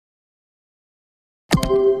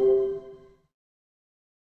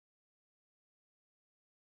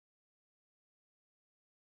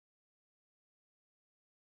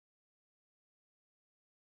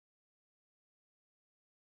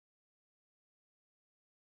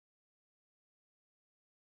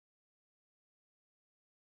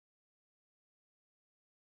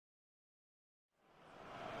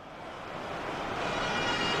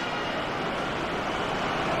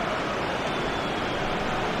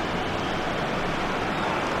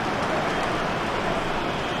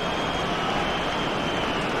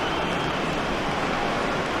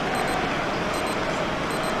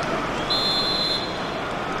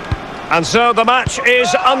And so the match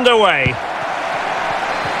is underway.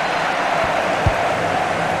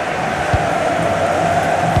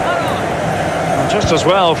 Just as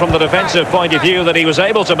well from the defensive point of view that he was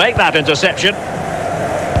able to make that interception.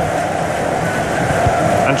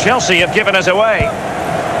 And Chelsea have given us away.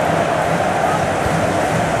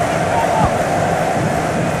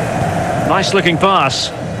 Nice looking pass.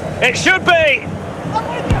 It should be!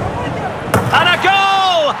 And a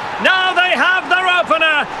goal! Now they have their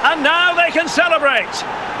opener, and now they can celebrate.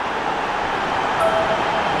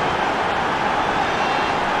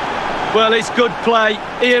 Well, it's good play.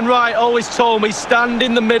 Ian Wright always told me, stand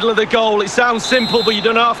in the middle of the goal. It sounds simple, but you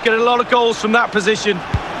don't have to get a lot of goals from that position.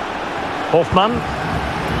 Hofmann.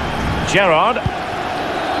 Gerrard.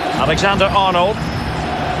 Alexander-Arnold.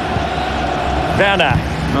 Werner.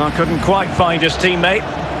 Oh, couldn't quite find his teammate.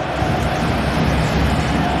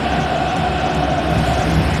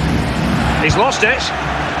 He's lost it.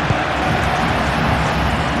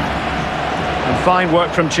 And fine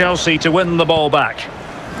work from Chelsea to win the ball back.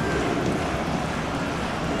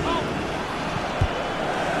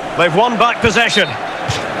 They've won back possession.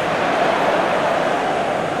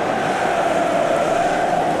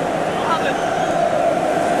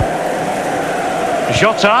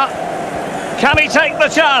 Jota. Can he take the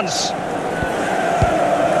chance?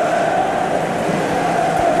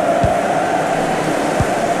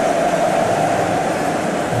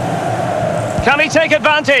 Can he take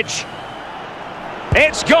advantage?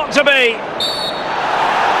 It's got to be.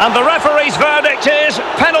 And the referee's verdict is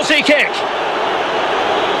penalty kick.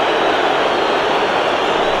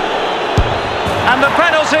 And the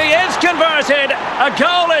penalty is converted. A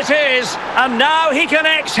goal it is. And now he can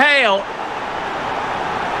exhale.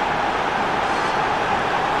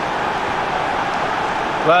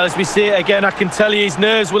 Well, as we see it again, I can tell you his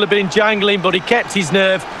nerves will have been jangling, but he kept his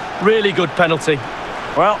nerve. Really good penalty.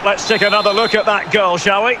 Well, let's take another look at that goal,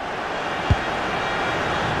 shall we?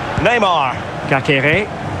 Neymar. Kakere.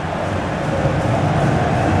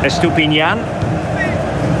 Estupinian.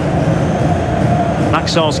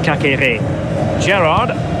 Maxence Kakere.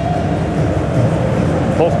 Gerrard.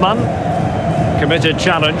 Hofmann. Committed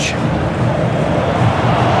challenge.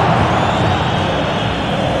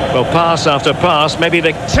 Well, pass after pass, maybe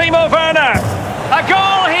the... Timo Werner! A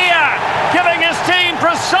goal here! Giving his team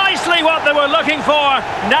precisely what they were looking for.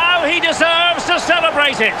 Now he deserves to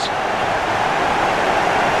celebrate it.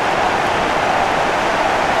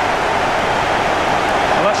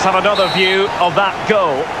 Well, let's have another view of that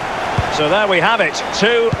goal. So there we have it,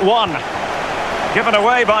 2-1. Given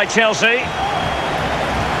away by Chelsea.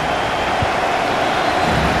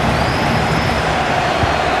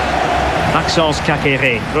 Maxence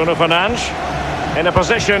Kakere. Bruno Fernandes in a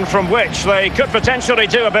position from which they could potentially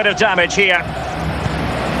do a bit of damage here.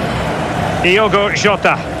 Diogo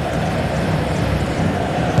Jota.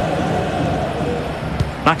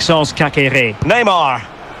 Maxence Kakere. Neymar.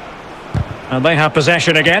 And they have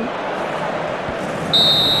possession again.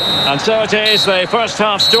 And so it is, the first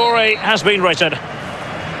half story has been written.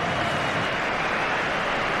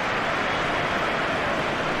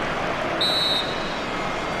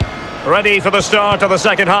 Ready for the start of the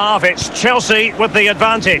second half. It's Chelsea with the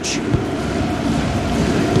advantage.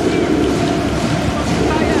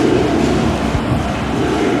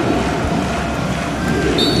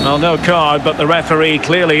 Well, no card, but the referee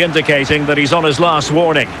clearly indicating that he's on his last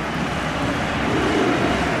warning.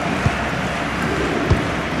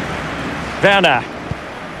 Werner.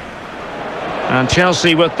 And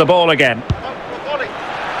Chelsea with the ball again.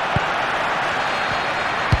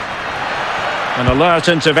 An alert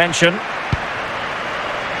intervention.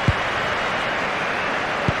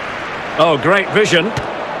 Oh, great vision.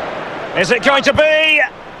 Is it going to be?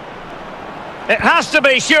 It has to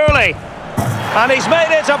be, surely. And he's made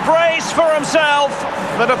it a brace for himself.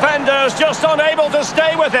 The defender's just unable to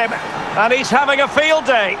stay with him. And he's having a field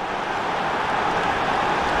day.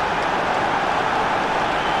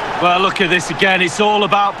 Well, look at this again. It's all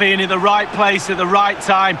about being in the right place at the right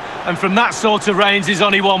time. And from that sort of range, there's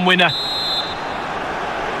only one winner.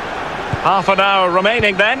 Half an hour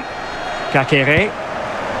remaining then. Kakere.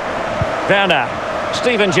 Werner.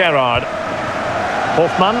 Steven Gerrard.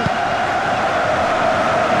 Hofmann.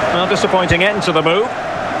 Well, disappointing end to the move.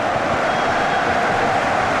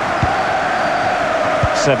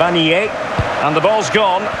 Savanier. And the ball's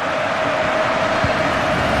gone.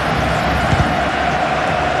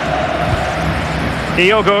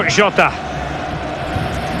 Diogo Jota.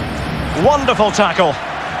 Wonderful tackle.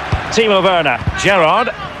 Timo Werner. Gerrard.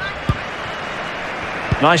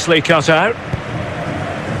 Nicely cut out.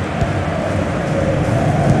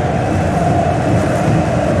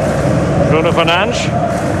 Bruno Fernandes.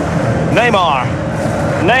 Neymar.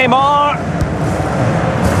 Neymar.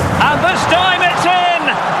 And this time it's in.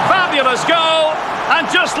 Fabulous goal. And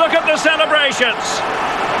just look at the celebrations.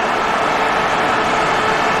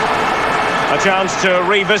 A chance to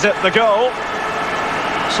revisit the goal.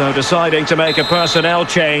 So deciding to make a personnel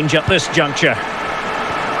change at this juncture.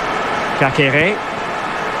 Kakere.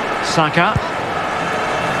 Saka.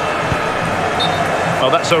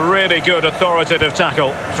 Well, that's a really good authoritative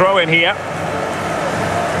tackle. Throw in here.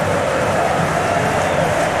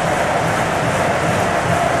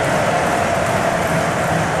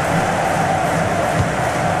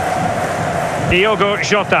 Diogo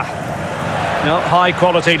Jota. No, high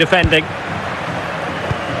quality defending.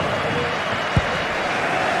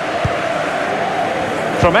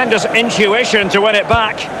 Tremendous intuition to win it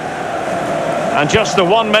back. And just the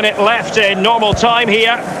 1 minute left in normal time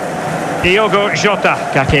here. Diogo Jota.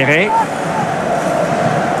 Kakere.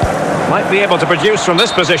 Might be able to produce from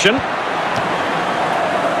this position.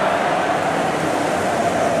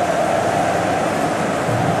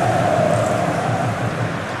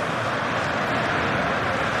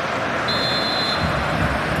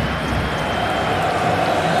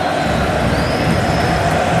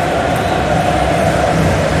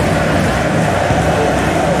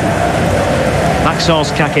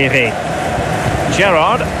 Kakere.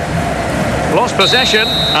 Gerrard lost possession,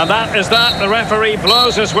 and that is that. The referee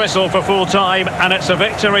blows his whistle for full time, and it's a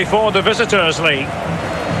victory for the visitors' league.